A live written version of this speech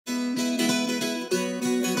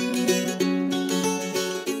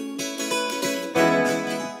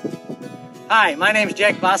Hi, my name is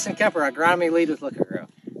Jake Boston-Kemper, Agronomy Lead with Liqui-Grow.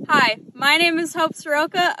 Hi, my name is Hope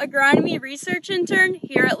Soroka, Agronomy Research Intern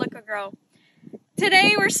here at Liqui-Grow.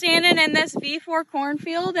 Today we're standing in this V4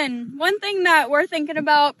 cornfield, and one thing that we're thinking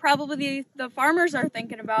about, probably the farmers are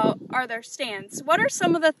thinking about, are their stands. What are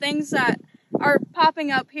some of the things that are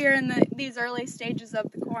popping up here in these early stages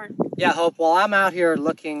of the corn? Yeah, Hope, while I'm out here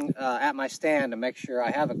looking at my stand to make sure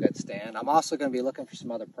I have a good stand, I'm also going to be looking for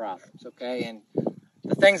some other problems, okay? And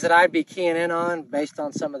the things that I'd be keying in on, based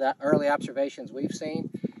on some of the early observations we've seen,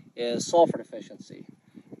 is sulfur deficiency.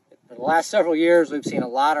 For the last several years, we've seen a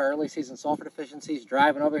lot of early season sulfur deficiencies.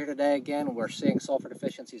 Driving over here today again, we're seeing sulfur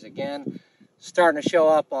deficiencies again, starting to show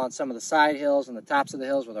up on some of the side hills and the tops of the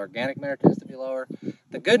hills where the organic matter tends to be lower.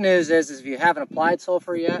 The good news is if you haven't applied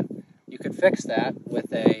sulfur yet, you could fix that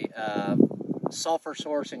with a sulfur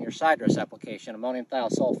source in your side dress application, ammonium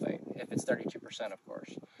thiosulfate, if it's 32%, of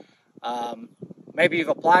course. Maybe you've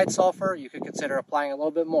applied sulfur, you could consider applying a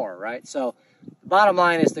little bit more, right? So the bottom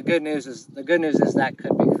line is the good news is that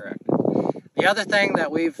could be corrected. The other thing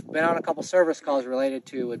that we've been on a couple service calls related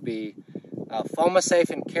to would be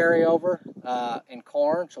foamosaphin carryover in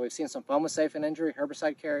corn. So we've seen some foamosaphin injury,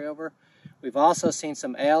 herbicide carryover. We've also seen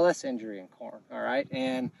some ALS injury in corn, all right?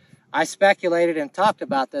 And I speculated and talked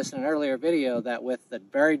about this in an earlier video that with the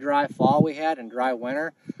very dry fall we had and dry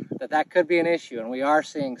winter, that could be an issue, and we are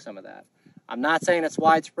seeing some of that. I'm not saying it's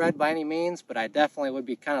widespread by any means, but I definitely would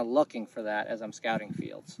be kind of looking for that as I'm scouting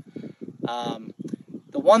fields.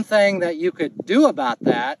 The one thing that you could do about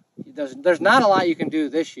that, there's not a lot you can do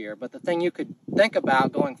this year, but the thing you could think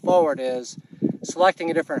about going forward is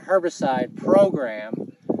selecting a different herbicide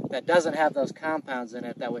program that doesn't have those compounds in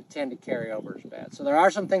it that would tend to carry over as bad. So there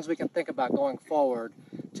are some things we can think about going forward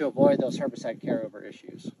to avoid those herbicide carryover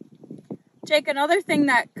issues. Jake, another thing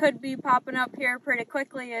that could be popping up here pretty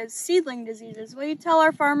quickly is seedling diseases. Will you tell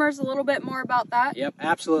our farmers a little bit more about that? Yep,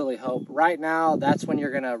 absolutely, Hope. Right now, that's when you're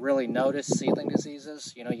going to really notice seedling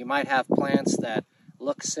diseases. You know, you might have plants that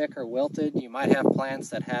look sick or wilted. You might have plants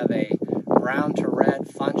that have a brown to red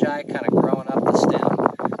fungi kind of growing up the stem.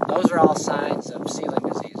 Those are all signs of seedling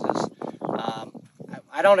diseases.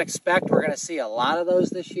 I don't expect we're going to see a lot of those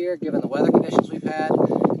this year, given the weather conditions we've had.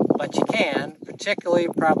 But you can, particularly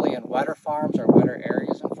probably in wetter farms or wetter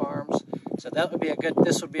areas in farms. So this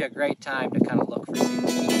would be a great time to kind of look for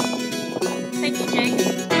seedlings. Thank you,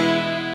 Jake.